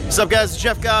What's up, guys? It's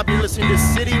Jeff Gobb. You're listening to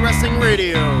City Wrestling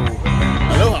Radio.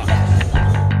 Aloha.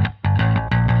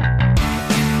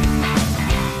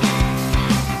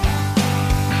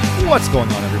 What's going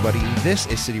on, everybody? This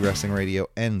is City Wrestling Radio,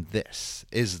 and this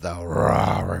is the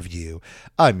Raw Review.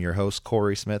 I'm your host,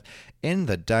 Corey Smith, in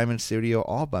the Diamond Studio,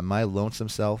 all by my lonesome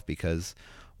self, because,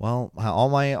 well, all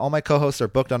my co-hosts are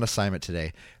booked on assignment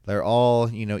today. They're all,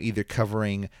 either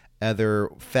covering other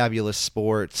fabulous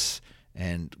sports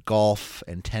and golf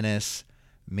and tennis,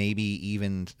 maybe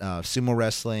even sumo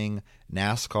wrestling,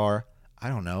 NASCAR. I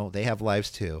don't know. They have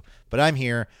lives too. But I'm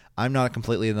here. I'm not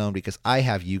completely alone because I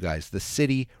have you guys, the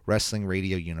City Wrestling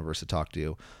Radio universe, to talk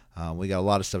to. We got a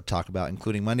lot of stuff to talk about,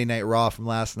 including Monday Night Raw from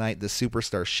last night, the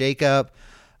Superstar Shakeup.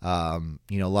 A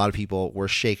lot of people were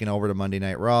shaken over to Monday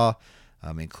Night Raw,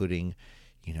 including,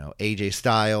 AJ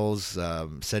Styles,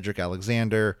 Cedric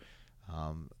Alexander,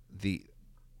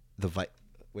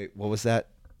 wait, what was that?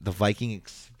 The Viking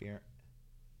Experience.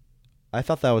 I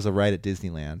thought that was a ride at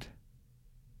Disneyland.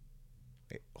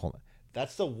 Wait, hold on.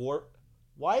 That's the war.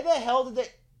 Why the hell did they?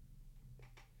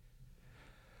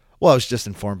 Well, I was just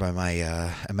informed by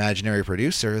my imaginary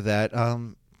producer that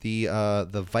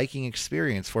the Viking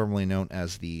Experience, formerly known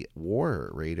as the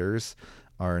War Raiders,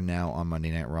 are now on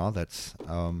Monday Night Raw. That's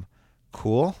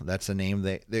cool. That's a name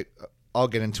they I'll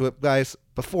get into it, guys.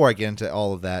 Before I get into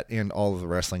all of that and all of the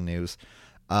wrestling news,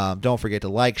 don't forget to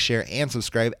like, share, and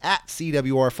subscribe at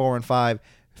CWR415,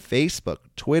 Facebook,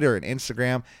 Twitter, and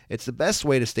Instagram. It's the best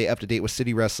way to stay up to date with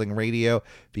City Wrestling Radio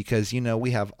because,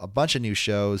 we have a bunch of new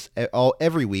shows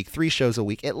every week, 3 shows a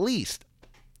week at least.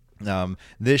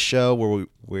 This show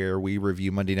where we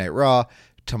review Monday Night Raw.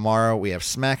 Tomorrow we have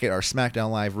Smack It, our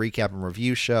SmackDown Live recap and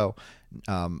review show.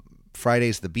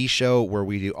 Friday's the B Show, where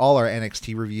we do all our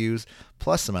NXT reviews,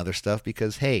 plus some other stuff,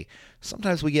 because, hey,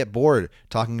 sometimes we get bored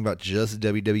talking about just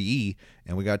WWE,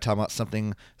 and we got to talk about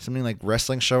something like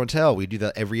Wrestling Show and Tell. We do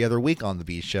that every other week on the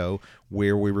B Show,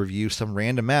 where we review some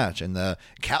random match, and the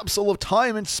capsule of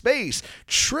time and space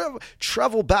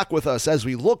travel back with us as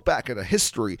we look back at a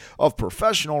history of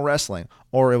professional wrestling.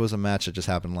 Or it was a match that just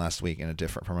happened last week in a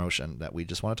different promotion that we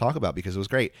just want to talk about because it was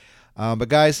great. But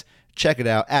guys, check it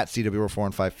out at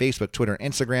CWR415, Facebook, Twitter,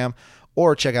 and Instagram,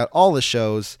 or check out all the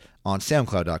shows on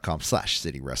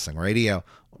SoundCloud.com/City Wrestling Radio,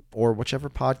 or whichever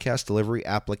podcast delivery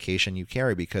application you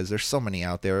carry, because there's so many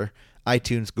out there.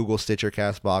 iTunes, Google, Stitcher,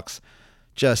 CastBox.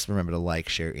 Just remember to like,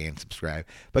 share, and subscribe.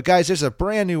 But guys, there's a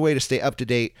brand new way to stay up to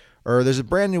date, or there's a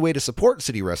brand new way to support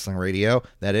City Wrestling Radio.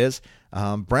 That is,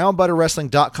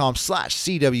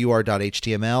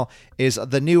 brownbutterwrestling.com/CWR.html is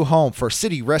the new home for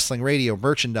City Wrestling Radio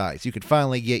merchandise. You can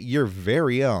finally get your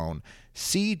very own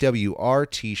CWR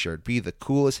t-shirt. Be the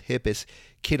coolest, hippest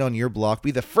kid on your block.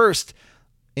 Be the first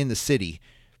in the city.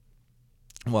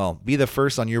 Well, be the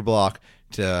first on your block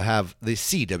to have the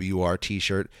CWR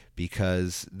t-shirt,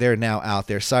 because they're now out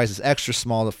there. Sizes extra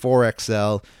small to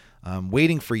 4XL.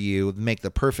 Waiting for you. Make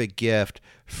the perfect gift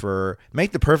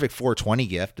make the perfect 420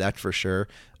 gift, that's for sure.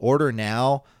 Order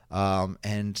now,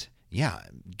 and yeah,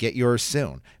 get yours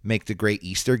soon. Make the great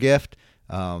Easter gift,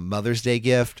 Mother's Day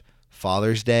gift,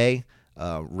 Father's Day,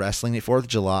 wrestling at 4th of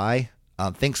July,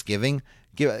 Thanksgiving.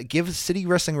 Give a City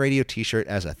Wrestling Radio t-shirt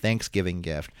as a Thanksgiving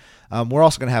gift. We're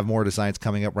also going to have more designs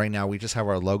coming up. Right now, we just have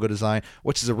our logo design,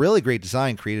 which is a really great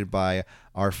design created by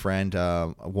our friend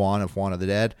Juan of the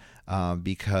Dead,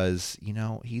 because,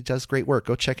 he does great work.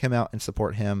 Go check him out and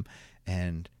support him,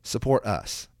 and support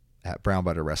us at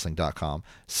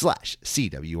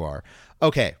brownbutterwrestling.com/CWR.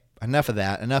 Okay, enough of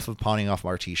that. Enough of pawning off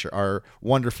our t-shirt, our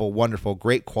wonderful, wonderful,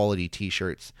 great quality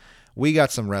t-shirts. We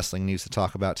got some wrestling news to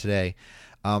talk about today.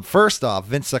 First off,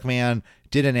 Vince McMahon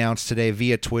did announce today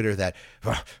via Twitter that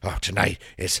tonight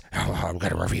is I'm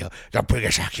going to reveal the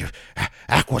biggest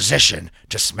acquisition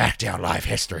to SmackDown Live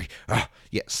history.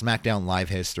 Yeah, SmackDown Live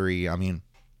history. I mean,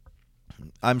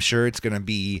 I'm sure it's going to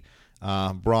be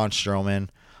Braun Strowman.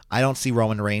 I don't see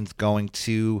Roman Reigns going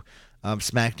to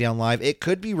SmackDown Live. It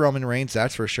could be Roman Reigns,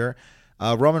 that's for sure.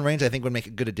 Roman Reigns, I think, would make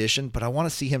a good addition, but I want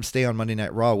to see him stay on Monday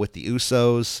Night Raw with the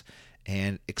Usos.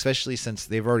 And especially since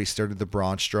they've already started the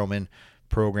Braun Strowman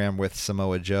program with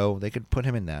Samoa Joe, they could put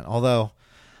him in that. Although,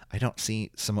 I don't see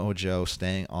Samoa Joe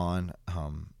staying on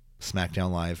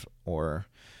SmackDown Live or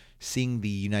seeing the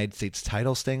United States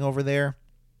title staying over there.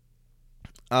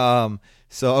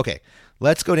 Okay,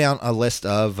 let's go down a list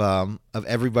of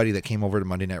everybody that came over to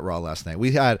Monday Night Raw last night.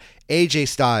 We had AJ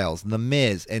Styles, The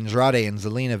Miz, Andrade and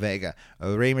Zelina Vega,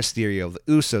 Rey Mysterio, the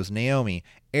Usos, Naomi,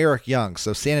 Eric Young,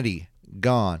 so Sanity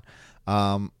gone.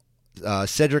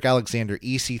 Cedric Alexander,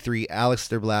 EC3,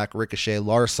 Aleister Black, Ricochet,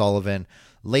 Lars Sullivan,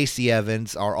 Lacey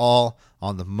Evans are all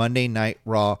on the Monday Night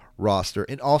Raw roster.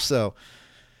 And also,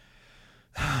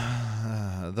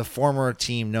 the former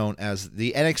team known as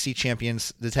the NXT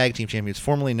champions, the tag team champions,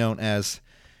 formerly known as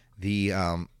the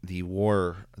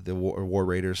War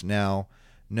Raiders, now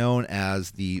known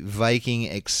as the Viking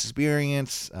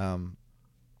Experience.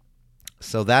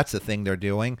 So that's the thing they're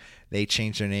doing. They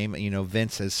changed their name.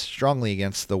 Vince is strongly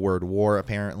against the word war,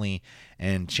 apparently,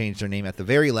 and changed their name at the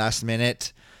very last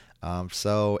minute.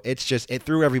 So it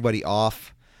threw everybody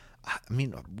off. I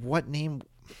mean, what name?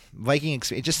 Viking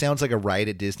Experience. It just sounds like a ride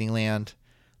at Disneyland,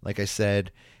 like I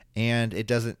said, and it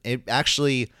doesn't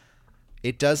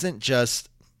just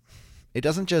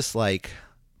like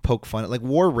poke fun. Like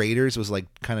War Raiders was like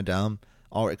kind of dumb.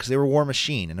 All right, because they were War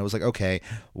Machine, and it was like, okay,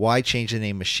 why change the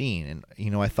name Machine?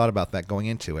 And I thought about that going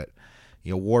into it.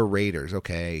 War Raiders,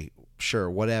 okay, sure,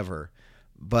 whatever.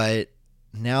 But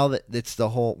now that it's the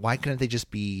whole, why couldn't they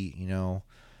just be,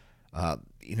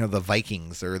 the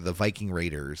Vikings or the Viking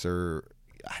Raiders, or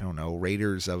I don't know,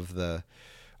 Raiders of the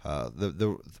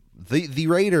Raiders,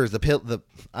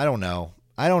 I don't know,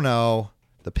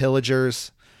 the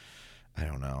Pillagers, I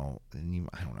don't know.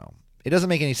 It doesn't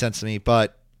make any sense to me,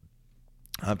 but.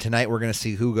 Tonight we're going to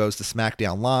see who goes to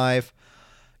SmackDown Live.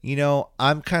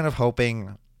 I'm kind of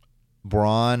hoping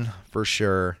Braun for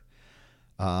sure.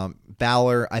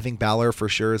 Balor, I think Balor for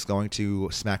sure is going to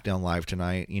SmackDown Live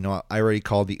tonight. I already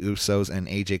called the Usos and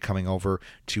AJ coming over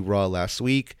to Raw last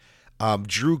week.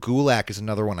 Drew Gulak is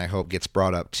another one I hope gets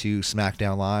brought up to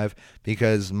SmackDown Live,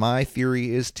 because my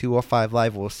theory is 205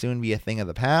 Live will soon be a thing of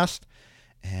the past.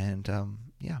 And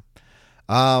yeah.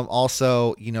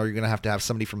 Also, you're going to have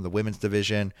somebody from the women's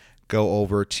division go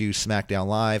over to SmackDown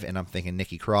Live, and I'm thinking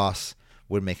Nikki Cross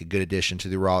would make a good addition to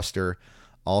the roster.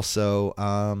 Also,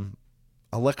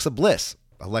 Alexa Bliss,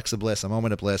 A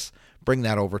Moment of Bliss, bring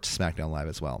that over to SmackDown Live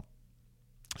as well.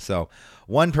 So,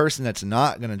 one person that's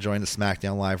not going to join the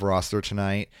SmackDown Live roster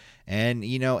tonight, and,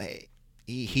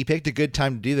 he picked a good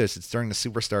time to do this. It's during the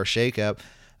Superstar Shakeup,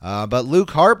 but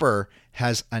Luke Harper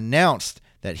has announced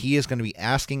that he is going to be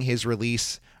asking his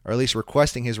release, or at least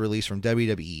requesting his release from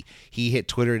WWE. He hit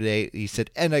Twitter today. He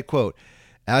said, and I quote,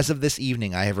 "As of this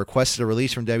evening, I have requested a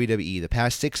release from WWE. The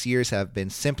past 6 years have been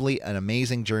simply an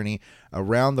amazing journey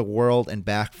around the world and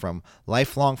back from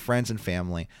lifelong friends and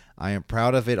family. I am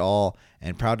proud of it all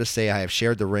and proud to say I have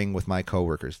shared the ring with my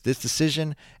coworkers. This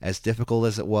decision, as difficult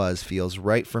as it was, feels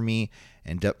right for me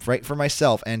and right for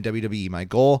myself and WWE. My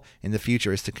goal in the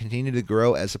future is to continue to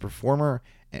grow as a performer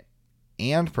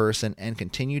and person and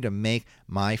continue to make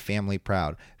my family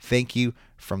proud. Thank you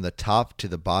from the top to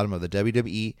the bottom of the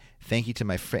WWE. Thank you to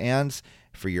my fans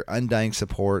for your undying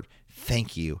support.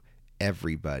 Thank you,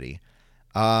 everybody."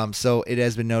 So it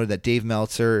has been noted that Dave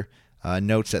Meltzer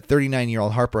notes that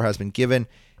 39-year-old Harper has been given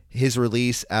his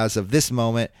release as of this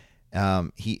moment.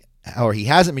 He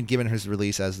hasn't been given his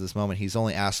release as of this moment. He's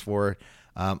only asked for it.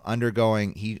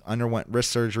 He underwent wrist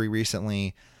surgery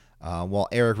recently. While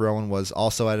Eric Rowan was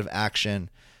also out of action.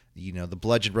 The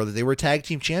Bludgeon Brothers, they were tag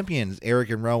team champions,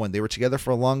 Eric and Rowan. They were together for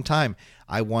a long time.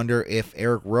 I wonder if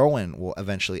Eric Rowan will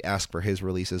eventually ask for his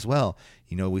release as well.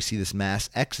 We see this mass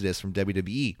exodus from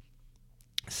WWE.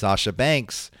 Sasha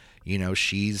Banks,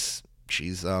 she's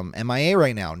MIA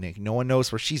right now. Nick, no one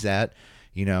knows where she's at.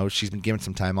 She's been given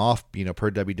some time off, per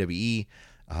WWE.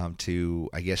 To,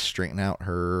 I guess, straighten out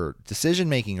her decision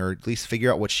making, or at least figure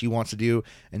out what she wants to do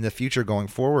in the future going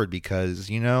forward. Because,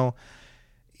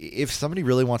 if somebody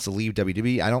really wants to leave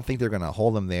WWE, I don't think they're going to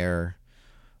hold them there.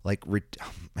 I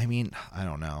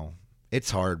don't know.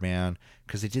 It's hard, man,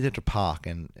 because they did it to Pac,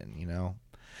 and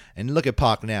look at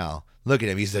Pac now. Look at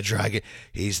him. He's the dragon.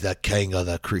 He's the king of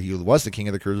the crew. He was the king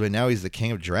of the cruiserweight. Now he's the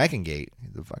king of Dragon Gate.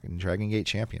 He's the fucking Dragon Gate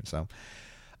champion. So,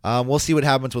 we'll see what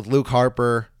happens with Luke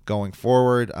Harper going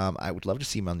forward. I would love to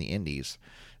see him on the Indies.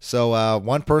 So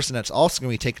one person that's also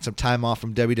going to be taking some time off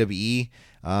from WWE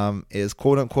is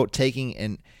quote-unquote taking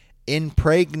an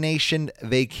impregnation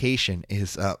vacation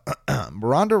is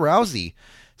Ronda Rousey.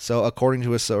 So according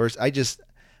to a source,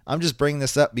 I'm just bringing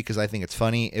this up because I think it's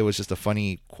funny. It was just a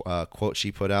funny quote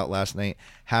she put out last night.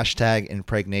 Hashtag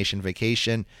impregnation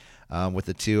vacation with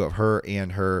the two of her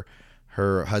and her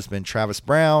husband Travis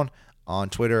Brown on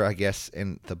Twitter, I guess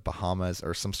in the Bahamas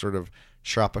or some sort of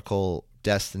tropical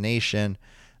destination.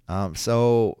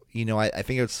 So, I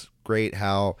think it's great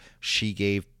how she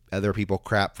gave other people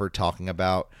crap for talking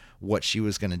about what she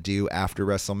was going to do after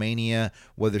WrestleMania,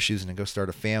 whether she was going to go start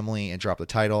a family and drop the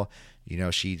title.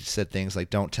 She said things like,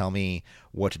 "Don't tell me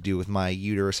what to do with my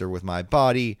uterus or with my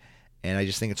body." And I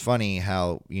just think it's funny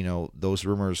how, those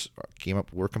rumors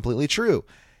were completely true.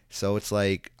 So it's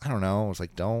like, I don't know. It's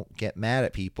like, don't get mad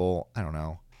at people. I don't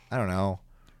know,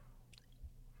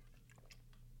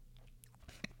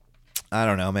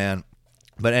 man.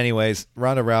 But anyways,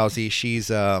 Ronda Rousey, she's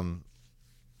trying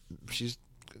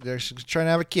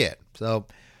to have a kid. So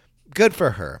good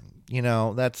for her.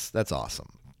 That's awesome.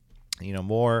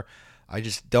 More. I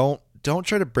just don't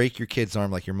try to break your kid's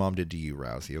arm like your mom did to you,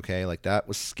 Rousey. Okay, like that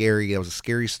was scary. That was a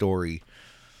scary story.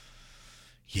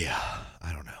 Yeah,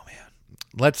 I don't know, man.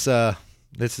 Let's.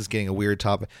 This is getting a weird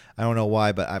topic. I don't know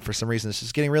why, but for some reason, this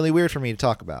is getting really weird for me to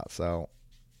talk about. So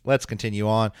let's continue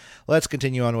on. Let's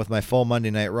continue on with my full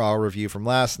Monday Night Raw review from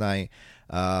last night.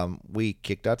 We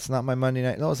kicked. That's not my Monday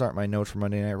Night. Those aren't my notes for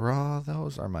Monday Night Raw.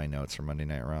 Those are my notes for Monday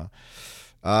Night Raw.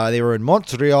 They were in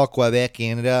Montreal, Quebec,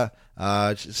 Canada.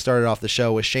 Started off the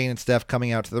show with Shane and Steph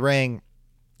coming out to the ring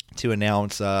to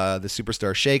announce the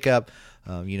Superstar Shakeup.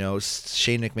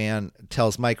 Shane McMahon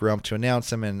tells Mike Rome to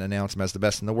announce him and announce him as the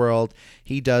best in the world.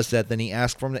 He does that. Then he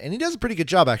asks for him, and he does a pretty good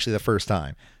job actually the first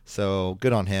time. So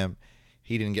good on him.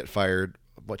 He didn't get fired,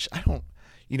 which I don't.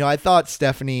 I thought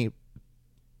Stephanie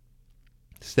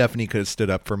could have stood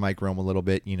up for Mike Rome a little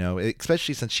bit.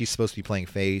 Especially since she's supposed to be playing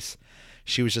face.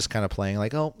 She was just kind of playing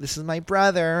like, oh, this is my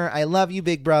brother. I love you,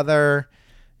 big brother.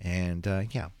 And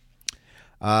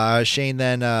yeah. Shane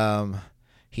then.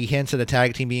 He hints at a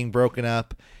tag team being broken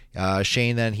up.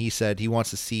 Shane then, he said he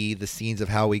wants to see the scenes of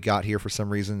how we got here for some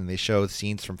reason. And they show the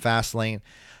scenes from Fastlane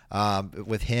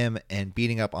with him and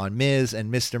beating up on Miz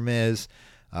and Mr. Miz.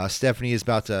 Stephanie is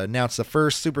about to announce the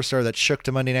first superstar that shook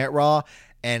to Monday Night Raw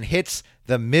and hits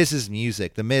the Miz's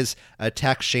music. The Miz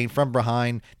attacks Shane from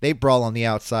behind. They brawl on the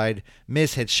outside.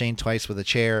 Miz hits Shane twice with a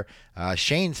chair.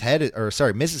 Miz's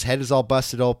head is all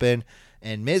busted open.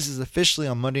 And Miz is officially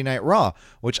on Monday Night Raw,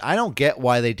 which I don't get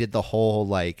why they did the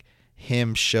whole,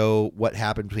 him show what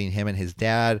happened between him and his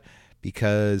dad,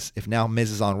 because if now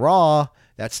Miz is on Raw,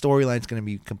 that storyline's going to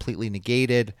be completely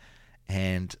negated.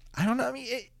 And I don't know. I mean,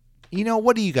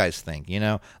 what do you guys think?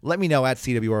 Let me know at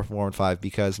CWR415,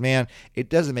 because, man, it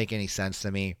doesn't make any sense to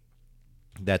me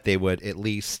that they would at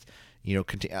least,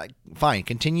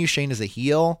 continue Shane as a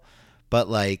heel, but,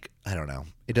 I don't know.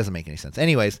 It doesn't make any sense.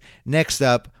 Anyways, next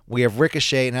up, we have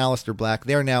Ricochet and Aleister Black.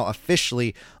 They're now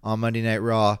officially on Monday Night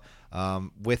Raw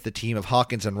with the team of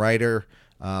Hawkins and Ryder.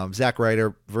 Zack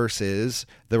Ryder versus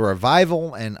The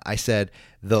Revival. And I said,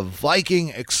 the Viking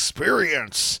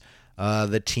Experience.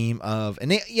 The team of...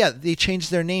 And they changed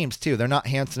their names, too. They're not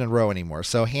Hanson and Rowe anymore.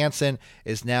 So Hanson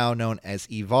is now known as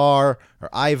Ivar,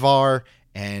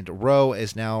 and Rowe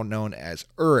is now known as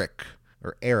Eric.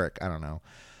 I don't know.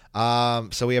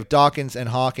 So we have Dawson and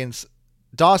Hawkins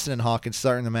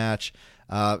starting the match.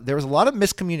 There was a lot of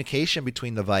miscommunication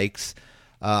between the Vikes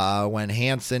when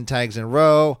Hanson tags in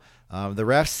Rowe. The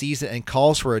ref sees it and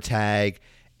calls for a tag,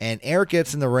 and Eric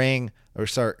gets in the ring.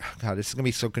 This is going to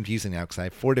be so confusing now because I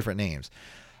have 4 different names.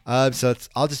 I'll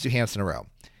just do Hanson and Rowe.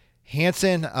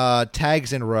 Hanson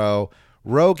tags in Rowe.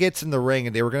 Rowe gets in the ring,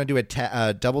 and they were going to do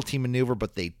a double team maneuver,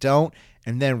 but they don't.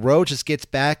 And then Rowe just gets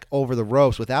back over the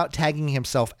ropes without tagging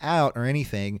himself out or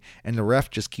anything, and the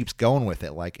ref just keeps going with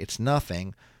it like it's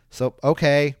nothing. So,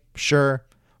 okay, sure,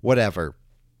 whatever.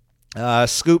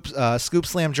 Scoop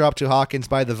slam drop to Hawkins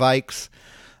by the Vikes.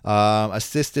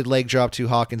 Assisted leg drop to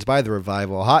Hawkins by the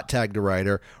Revival. Hot tag to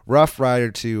Ryder. Rough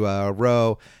Rider to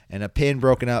Rowe. And a pin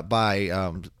broken up by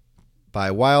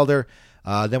Wilder.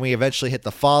 Then we eventually hit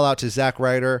the fallout to Zack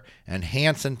Ryder, and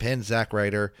Hanson pins Zack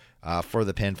Ryder for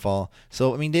the pinfall.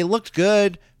 So, I mean, they looked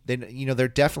good. They're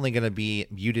definitely going to be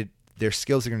muted. Their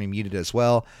skills are going to be muted as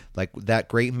well. Like that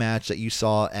great match that you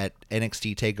saw at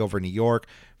NXT TakeOver New York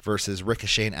versus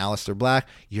Ricochet and Aleister Black.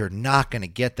 You're not going to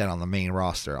get that on the main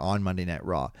roster on Monday Night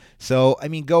Raw. So, I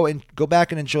mean, go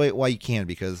back and enjoy it while you can,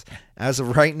 because as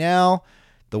of right now,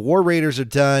 the War Raiders are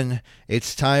done.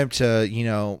 It's time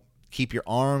to, keep your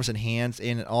arms and hands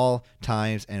in at all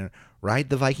times and ride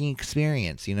the Viking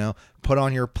experience. Put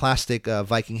on your plastic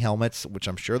Viking helmets, which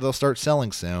I'm sure they'll start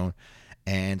selling soon,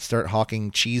 and start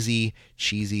hawking cheesy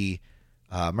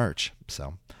merch.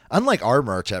 So, unlike our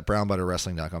merch at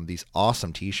brownbutterwrestling.com, these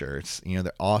awesome t-shirts,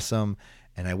 they're awesome,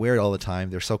 and I wear it all the time.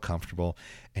 They're so comfortable.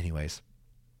 Anyways,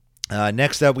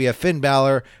 next up, we have Finn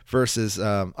Balor versus...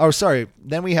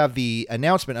 Then we have the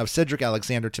announcement of Cedric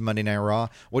Alexander to Monday Night Raw,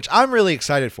 which I'm really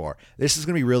excited for. This is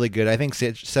going to be really good. I think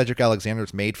Cedric Alexander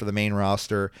is made for the main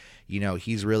roster.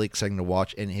 He's really exciting to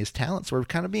watch, and his talents were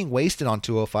kind of being wasted on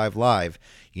 205 Live,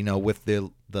 with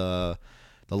the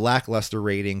lackluster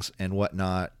ratings and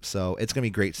whatnot. So it's going to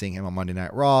be great seeing him on Monday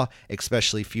Night Raw,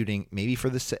 especially feuding maybe for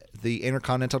the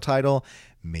Intercontinental title,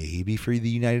 maybe for the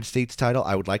United States title.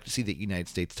 I would like to see the United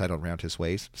States title around his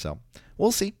waist. So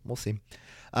we'll see.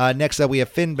 Next up, we have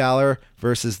Finn Balor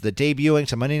versus the debuting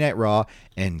to Monday Night Raw,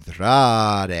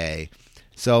 Andrade.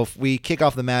 So if we kick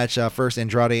off the match, first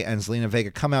Andrade and Zelina Vega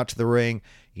come out to the ring.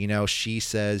 She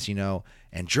says,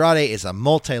 Andrade is a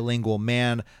multilingual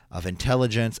man of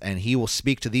intelligence, and he will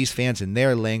speak to these fans in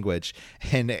their language.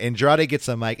 And Andrade gets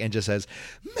a mic and just says,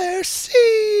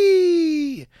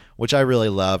 "Merci," which I really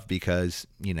love because,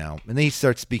 and then he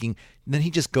starts speaking. And then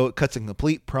he just cuts a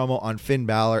complete promo on Finn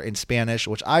Balor in Spanish,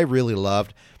 which I really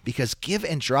loved because give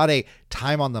Andrade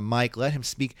time on the mic, let him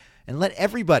speak, and let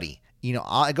everybody,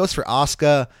 it goes for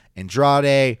Asuka,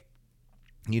 Andrade,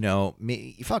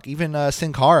 even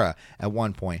Sin Cara at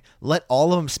one point. Let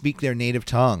all of them speak their native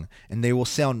tongue, and they will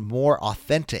sound more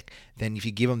authentic than if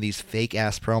you give them these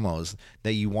fake-ass promos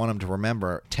that you want them to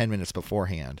remember 10 minutes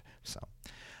beforehand. So,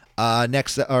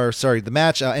 the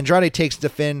match, Andrade takes to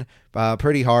Finn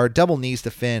pretty hard, double knees to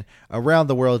Finn, around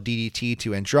the world DDT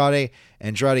to Andrade.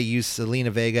 Andrade used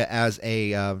Zelina Vega as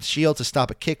a shield to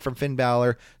stop a kick from Finn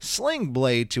Balor, sling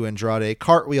blade to Andrade,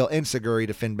 cartwheel ensiguri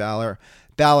to Finn Balor.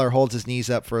 Balor holds his knees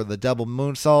up for the double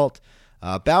moonsault.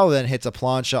 Balor then hits a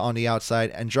plancha on the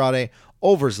outside. Andrade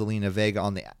over Zelina Vega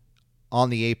on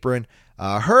the apron.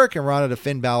 Hurricane Rana to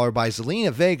Finn Balor by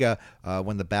Zelina Vega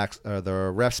when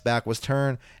the ref's back was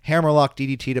turned. Hammerlock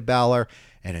DDT to Balor,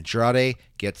 and Andrade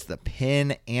gets the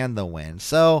pin and the win.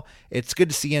 So it's good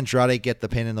to see Andrade get the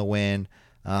pin and the win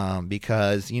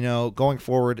because, going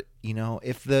forward,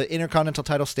 if the Intercontinental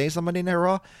title stays on Monday Night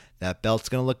Raw, that belt's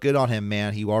going to look good on him,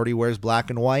 man. He already wears black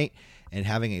and white, and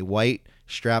having a white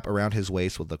strap around his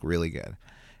waist would look really good.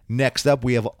 Next up,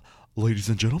 we have, ladies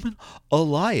and gentlemen,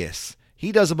 Elias.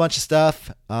 He does a bunch of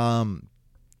stuff.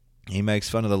 He makes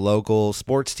fun of the local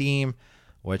sports team,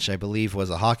 which I believe was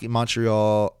a Hockey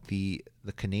Montreal, the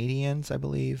Canadians, I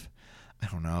believe. I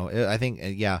don't know. I think,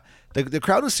 yeah. The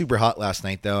crowd was super hot last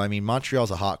night, though. I mean, Montreal's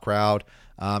a hot crowd.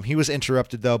 He was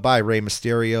interrupted, though, by Rey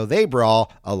Mysterio. They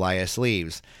brawl. Elias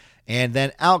leaves. And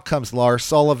then out comes Lars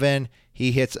Sullivan.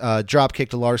 He hits a drop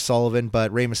kick to Lars Sullivan,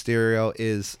 but Rey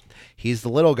Mysterio he's the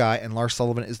little guy, and Lars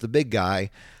Sullivan is the big guy.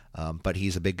 But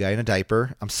he's a big guy in a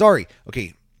diaper. I'm sorry.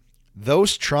 Okay,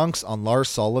 those trunks on Lars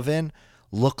Sullivan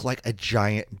look like a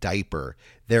giant diaper.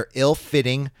 They're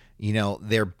ill-fitting.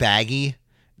 They're baggy.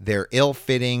 They're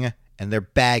ill-fitting, and they're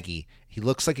baggy. He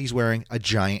looks like he's wearing a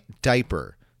giant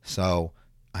diaper. So,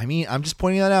 I mean, I'm just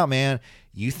pointing that out, man.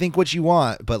 You think what you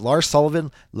want, but Lars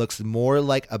Sullivan looks more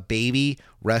like a baby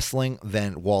wrestling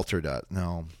than Walter does.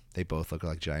 No, they both look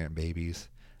like giant babies.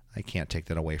 I can't take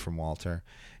that away from Walter.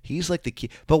 He's like the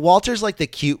cute, but Walter's like the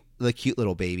cute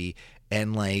little baby,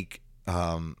 and like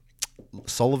Lars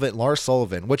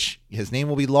Sullivan, which his name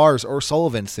will be Lars or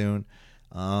Sullivan soon.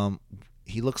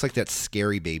 He looks like that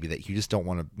scary baby that you just don't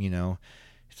want to,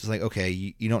 It's just like, okay,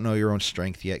 you don't know your own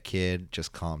strength yet, kid.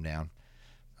 Just calm down.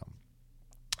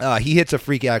 He hits a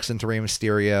freak accident to Rey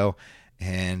Mysterio,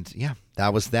 and yeah,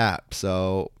 that was that.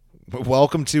 So,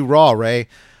 welcome to Raw, Ray.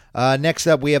 Next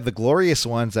up, we have the Glorious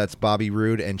Ones. That's Bobby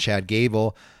Roode and Chad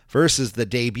Gable versus the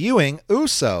debuting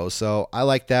Usos. So I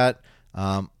like that.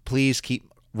 Please keep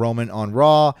Roman on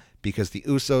Raw because the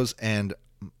Usos and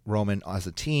Roman as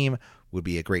a team would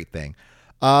be a great thing.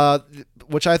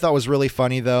 Which I thought was really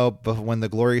funny, though. But when the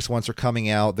Glorious Ones were coming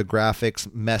out, the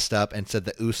graphics messed up and said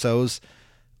the Usos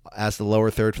as the lower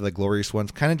third for the Glorious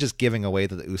Ones, kind of just giving away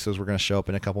that the Usos were going to show up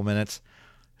in a couple minutes.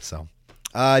 So...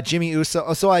 Jimmy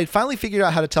Uso. So I finally figured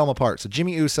out how to tell them apart. So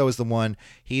Jimmy Uso is the one.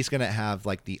 He's gonna have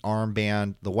like the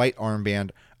armband, the white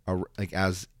armband, like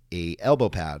as a elbow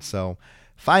pad. So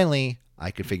finally,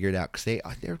 I could figure it out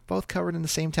because they're both covered in the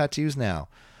same tattoos now.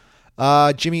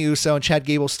 Jimmy Uso and Chad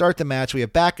Gable start the match. We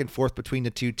have back and forth between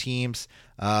the two teams.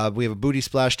 We have a booty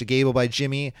splash to Gable by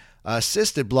Jimmy,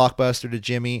 assisted blockbuster to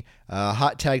Jimmy,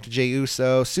 hot tag to Jey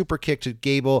Uso, super kick to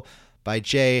Gable by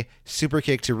Jay, super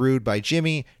kick to Roode by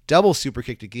Jimmy, double super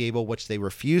kick to Gable, which they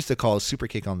refused to call a super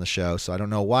kick on the show, so I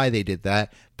don't know why they did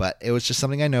that, but it was just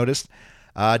something I noticed.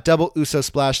 Double Uso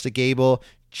splash to Gable.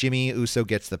 Jimmy Uso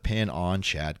gets the pin on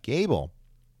Chad Gable.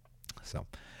 So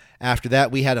after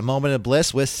that, we had a moment of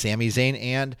bliss with Sami Zayn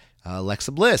and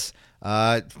Alexa Bliss.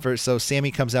 So Sammy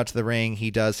comes out to the ring.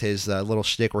 He does his little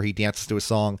shtick where he dances to a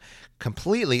song,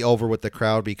 completely over with the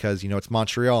crowd because, it's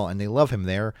Montreal and they love him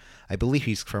there. I believe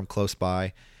he's from close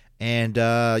by. And,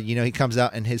 he comes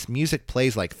out and his music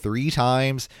plays like 3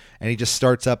 times and he just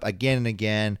starts up again and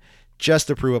again just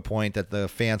to prove a point that the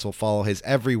fans will follow his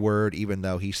every word, even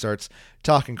though he starts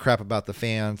talking crap about the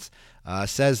fans.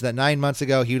 Says that 9 months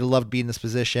ago he would have loved being in this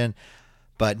position,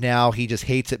 but now he just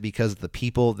hates it because of the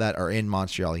people that are in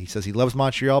Montreal. He says he loves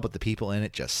Montreal, but the people in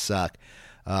it just suck.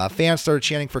 Fans started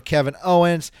chanting for Kevin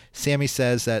Owens. Sammy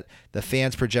says that the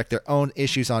fans project their own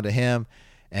issues onto him.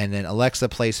 And then Alexa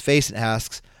plays face and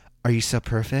asks, "Are you so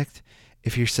perfect?"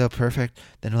 if you're so perfect,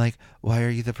 then like, why are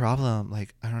you the problem?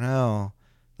 Like, I don't know.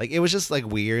 Like, it was just like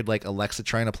weird, like Alexa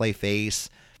trying to play face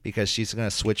because she's going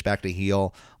to switch back to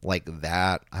heel like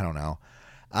that. I don't know.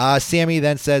 Sammy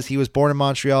then says he was born in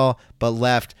Montreal but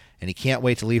left and he can't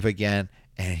wait to leave again,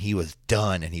 and he was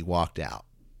done and he walked out.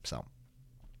 So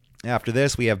after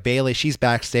this, we have Bayley. She's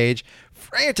backstage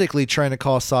frantically trying to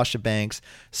call Sasha Banks.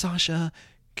 Sasha,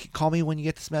 call me when you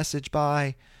get this message.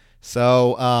 Bye.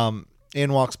 So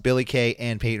in walks Billie Kay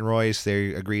and Peyton Royce.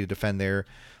 They agree to defend their,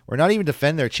 or not even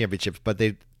defend their championships, but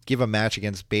they give a match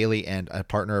against Bayley and a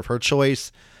partner of her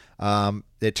choice.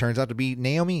 It turns out to be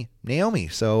Naomi.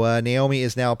 So Naomi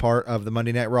is now part of the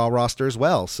Monday Night Raw roster as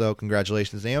well. So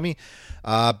congratulations, Naomi.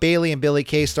 Bayley and Billie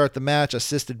Kay start the match.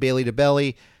 Assisted Bayley to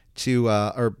belly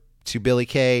to Billie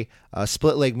Kay.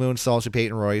 Split leg moonsault to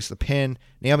Peyton Royce. The pin.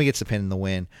 Naomi gets the pin and the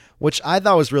win, which I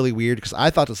thought was really weird because I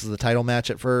thought this was the title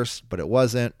match at first, but it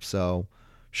wasn't. So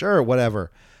sure, whatever.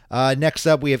 Next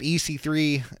up, we have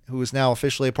EC3, who is now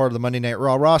officially a part of the Monday Night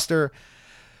Raw roster.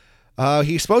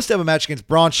 He's supposed to have a match against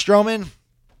Braun Strowman.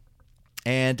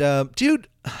 And, dude,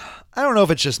 I don't know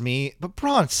if it's just me, but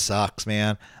Braun sucks,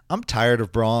 man. I'm tired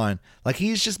of Braun. Like,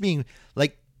 he's just being,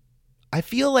 like, I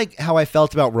feel like how I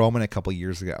felt about Roman a couple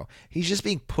years ago. He's just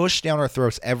being pushed down our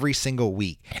throats every single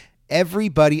week.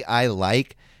 Everybody I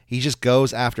like, he just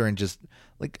goes after and just,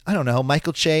 like, I don't know,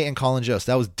 Michael Che and Colin Jost.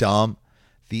 That was dumb.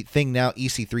 The thing now,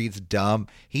 EC3, is dumb.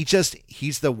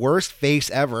 He's the worst face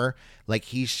ever. Like,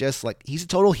 he's just, like, he's a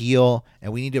total heel,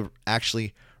 and we need to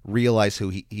actually realize who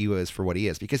he is for what he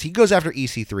is. Because he goes after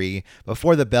EC3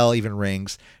 before the bell even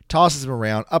rings, tosses him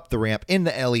around, up the ramp, in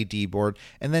the LED board,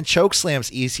 and then choke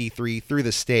slams EC3 through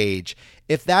the stage.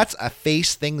 If that's a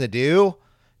face thing to do,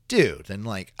 dude, then,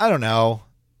 like, I don't know.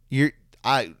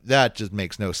 That just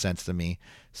makes no sense to me.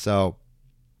 So,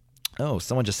 oh,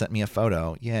 someone just sent me a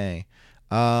photo. Yay.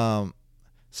 So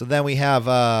then we have,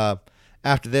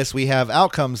 after this, we have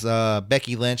Outcomes,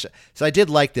 Becky Lynch. So I did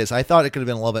like this. I thought it could have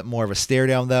been a little bit more of a stare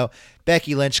down, though.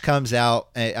 Becky Lynch comes out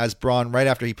as Braun right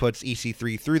after he puts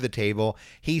EC3 through the table.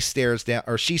 She stares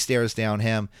down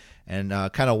him and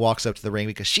kind of walks up to the ring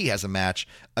because she has a match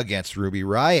against Ruby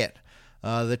Riott.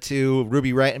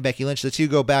 Ruby Riott and Becky Lynch, the two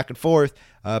go back and forth.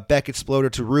 Beck exploder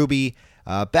to Ruby.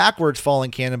 Backwards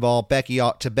falling cannonball Becky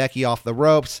off the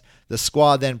ropes. The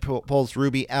squad then pulls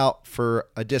Ruby out for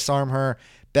a disarm her.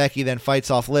 Becky then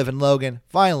fights off Liv and Logan.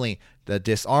 Finally, the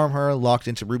disarm her, locked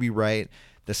into Ruby Riott.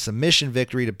 The submission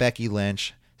victory to Becky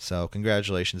Lynch. So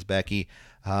congratulations, Becky.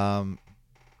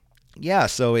 Yeah,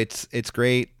 so it's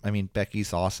great. I mean,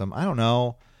 Becky's awesome. I don't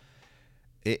know.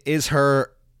 Is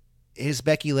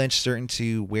Becky Lynch starting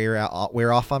to wear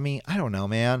off on me? I don't know,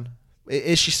 man.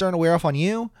 Is she starting to wear off on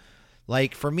you?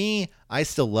 Like, for me, I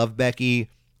still love Becky.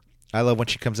 I love when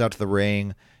she comes out to the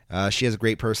ring. She has a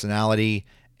great personality,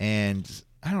 and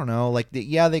I don't know, like,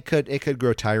 it could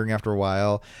grow tiring after a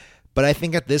while, but I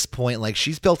think at this point, like,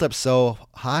 she's built up so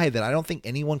high that I don't think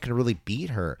anyone can really beat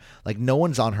her. Like, no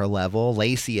one's on her level.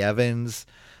 Lacey Evans,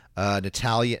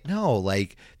 Natalya, no,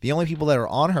 like, the only people that are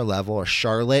on her level are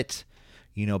Charlotte,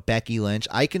 Becky Lynch.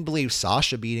 I can believe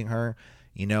Sasha beating her,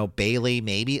 Bayley,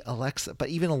 maybe Alexa, but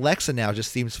even Alexa now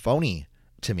just seems phony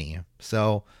to me.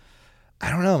 So I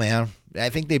don't know, man. I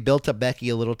think they built up Becky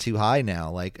a little too high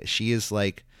now. Like, she is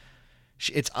like,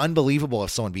 it's unbelievable if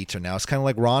someone beats her now. It's kind of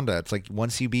like Ronda. It's like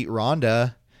once you beat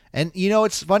Ronda, and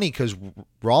it's funny because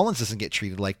Rollins doesn't get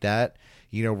treated like that.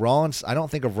 Rollins, I don't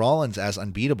think of Rollins as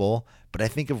unbeatable, but I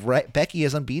think of Becky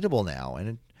as unbeatable now.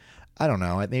 And I don't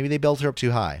know. Maybe they built her up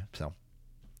too high. So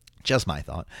just my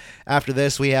thought. After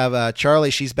this, we have Charlie.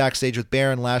 She's backstage with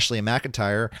Baron, Lashley, and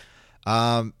McIntyre.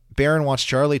 Baron wants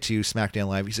Charlie to SmackDown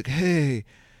Live. He's like, hey,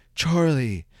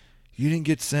 Charlie, you didn't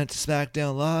get sent to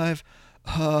SmackDown Live?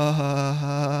 Ha ha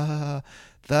ha.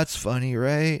 That's funny,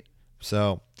 right?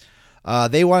 So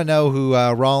they want to know who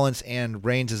Rollins and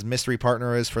Reigns' mystery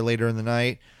partner is for later in the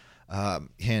night.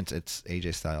 Hint, it's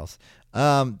AJ Styles.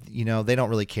 They don't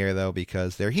really care, though,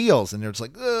 because they're heels, and they're just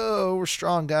like, oh, we're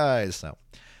strong guys. So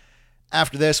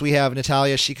after this, we have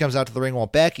Natalya. She comes out to the ring while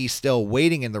Becky's still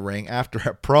waiting in the ring after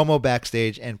a promo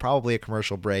backstage and probably a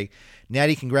commercial break.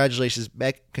 Natty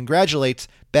congratulates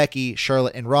Becky,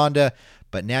 Charlotte, and Ronda,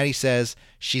 but Natty says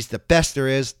she's the best there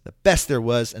is, the best there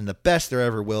was, and the best there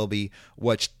ever will be,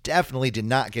 which definitely did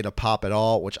not get a pop at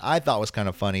all, which I thought was kind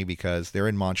of funny because they're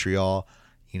in Montreal,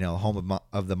 home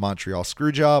of the Montreal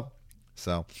Screwjob.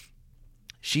 So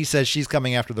she says she's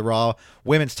coming after the Raw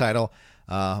Women's title,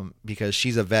 because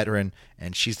she's a veteran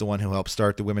and she's the one who helped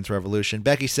start the women's revolution.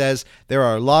 Becky says there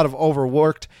are a lot of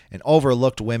overworked and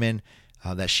overlooked women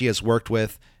that she has worked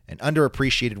with, and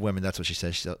underappreciated women. That's what she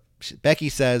says. Becky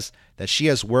says that she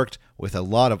has worked with a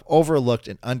lot of overlooked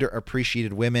and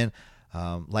underappreciated women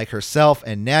like herself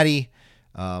and Natty,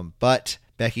 but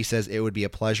Becky says it would be a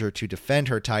pleasure to defend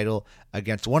her title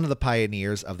against one of the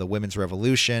pioneers of the women's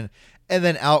revolution. And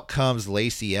then out comes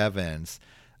Lacey Evans.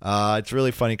 It's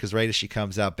really funny because right as she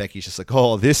comes out, Becky's just like,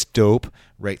 oh, this dope,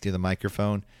 right through the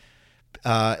microphone.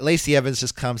 Lacey Evans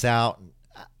just comes out.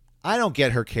 I don't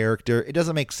get her character. It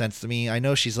doesn't make sense to me. I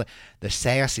know she's like the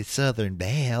sassy Southern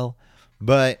belle,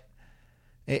 but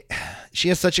she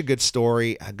has such a good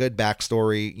story, a good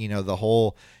backstory. You know, the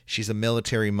whole, she's a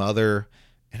military mother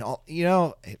and all, you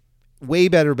know, way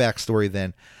better backstory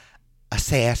than a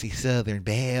sassy Southern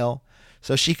belle.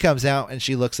 So she comes out and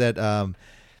she looks at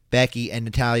Becky and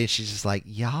Natalya. She's just like,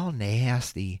 y'all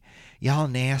nasty. Y'all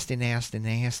nasty, nasty,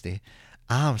 nasty.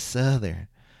 I'm Southern.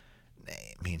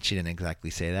 I mean, she didn't exactly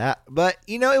say that, but,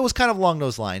 you know, it was kind of along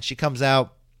those lines. She comes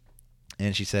out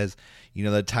and she says, you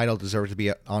know, the title deserves to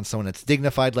be on someone that's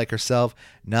dignified like herself,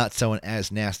 not someone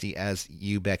as nasty as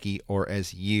you, Becky, or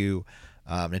as you,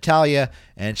 Natalya.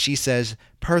 And she says,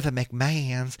 per the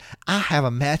McMahons, I have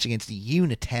a match against you,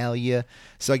 Natalya.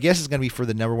 So I guess it's going to be for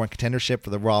the number one contendership for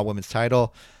the Raw Women's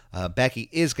title. Becky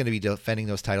is going to be defending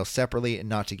those titles separately and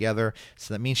not together.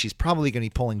 So that means she's probably going to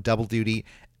be pulling double duty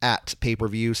at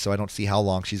pay-per-view. So I don't see how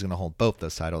long she's going to hold both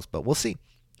those titles, but we'll see.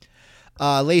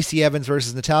 Lacey Evans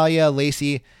versus Natalya.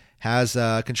 Lacey has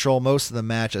control most of the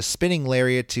match. A spinning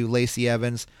lariat to Lacey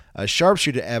Evans. A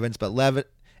sharpshooter to Evans, but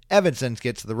Evans then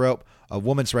gets to the rope. A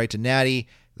woman's right to Natty.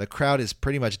 The crowd is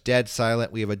pretty much dead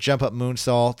silent. We have a jump-up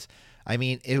moonsault. I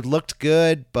mean, it looked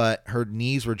good, but her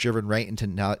knees were driven right into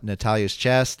Natalya's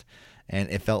chest, and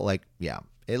it felt like, yeah,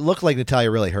 it looked like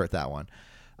Natalya really hurt that one.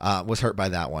 Was hurt by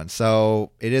that one.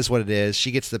 So it is what it is.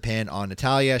 She gets the pin on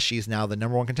Natalya. She's now the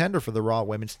number one contender for the Raw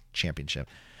Women's Championship.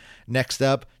 Next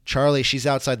up, Charlie. She's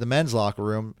outside the men's locker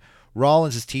room.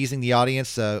 Rollins is teasing the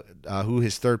audience who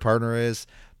his third partner is,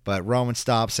 but Roman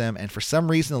stops him, and for some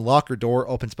reason the locker door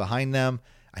opens behind them.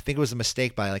 I think it was a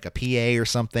mistake by like a PA or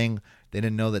something. They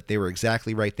didn't know that they were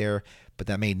exactly right there, but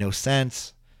that made no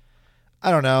sense.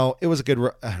 I don't know. It was a good,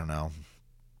 I don't know.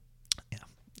 Yeah.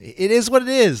 It is what it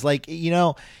is. Like, you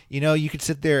know, you could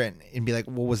sit there and be like,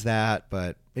 what was that?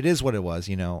 But it is what it was,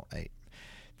 you know.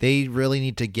 They really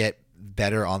need to get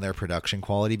better on their production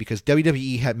quality because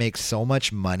WWE makes so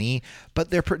much money, but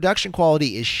their production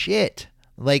quality is shit.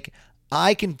 Like,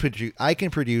 I can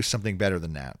produce something better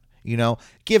than that, you know,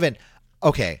 given,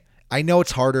 okay, I know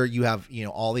it's harder. You have, you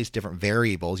know, all these different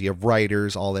variables. You have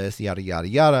writers, all this, yada, yada,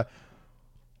 yada.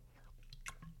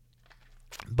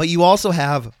 But you also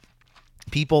have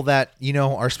people that, you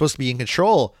know, are supposed to be in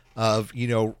control of, you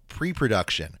know,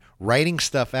 pre-production, writing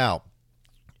stuff out,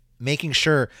 making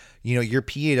sure, you know, your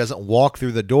PA doesn't walk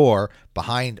through the door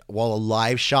behind while a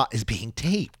live shot is being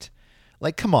taped.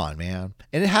 Like, come on, man.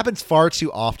 And it happens far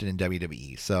too often in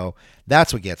WWE. So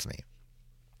that's what gets me.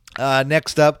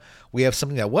 Next up, we have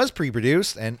something that was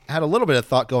pre-produced and had a little bit of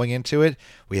thought going into it.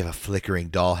 We have a flickering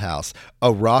dollhouse,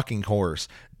 a rocking horse,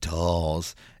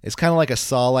 dolls. It's kind of like a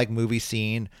Saw-like movie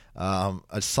scene,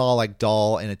 a Saw-like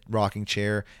doll in a rocking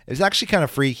chair. It's actually kind of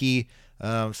freaky.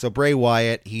 So Bray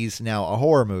Wyatt, he's now a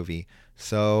horror movie.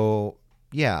 So,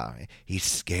 yeah, he's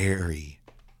scary.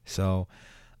 So,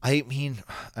 I mean,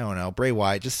 I don't know. Bray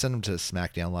Wyatt, just send him to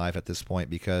SmackDown Live at this point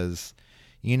because,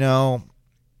 you know,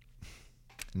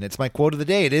 and it's my quote of the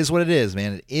day. It is what it is,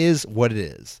 man. It is what it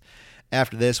is.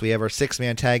 After this, we have our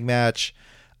 6-man tag match.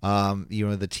 You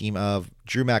know, the team of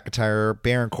Drew McIntyre,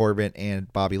 Baron Corbin,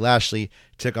 and Bobby Lashley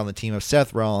took on the team of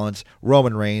Seth Rollins,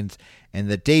 Roman Reigns, and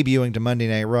the debuting to Monday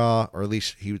Night Raw, or at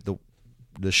least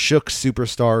the shook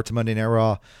superstar to Monday Night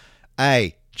Raw,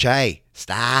 AJ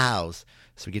Styles.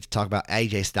 So we get to talk about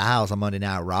AJ Styles on Monday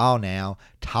Night Raw now,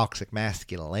 toxic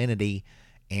masculinity,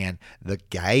 and the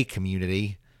gay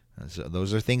community. So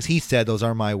those are things he said. Those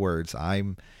are my words.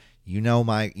 You know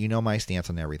my stance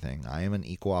on everything. I am an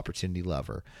equal opportunity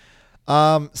lover.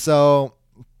 So,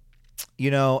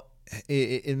 you know,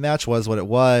 the match was what it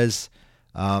was.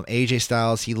 AJ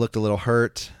Styles, he looked a little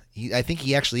hurt. I think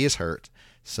he actually is hurt.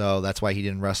 So that's why he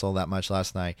didn't wrestle that much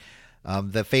last night.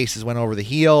 The faces went over the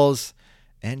heels.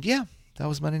 And yeah, that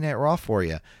was Monday Night Raw for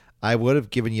you. I would have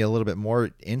given you a little bit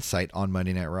more insight on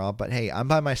Monday Night Raw, but hey, I'm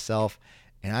by myself.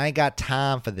 And I ain't got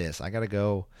time for this. I gotta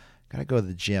go to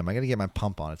the gym. I gotta get my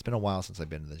pump on. It's been a while since I've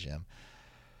been to the gym.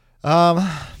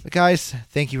 But guys,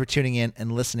 thank you for tuning in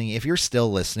and listening. If you're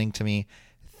still listening to me,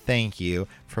 thank you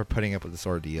for putting up with this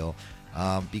ordeal.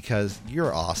 Because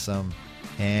you're awesome,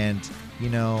 and you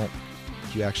know,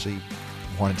 you actually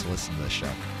wanted to listen to this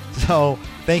show. So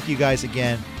thank you guys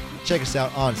again. Check us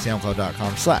out on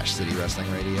SoundCloud.com/City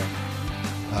Wrestling Radio.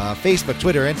 Facebook,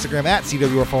 Twitter, Instagram at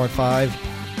CWR415.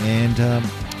 And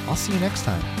I'll see you next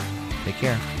time. Take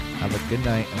care. Have a good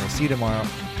night, and we'll see you tomorrow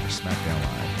for SmackDown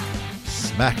Live.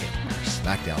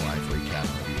 SmackDown Live recap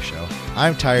and review show.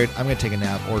 I'm tired. I'm going to take a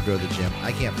nap or go to the gym.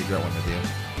 I can't figure out what to do.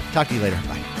 Talk to you later.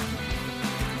 Bye.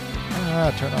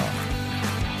 Turn off.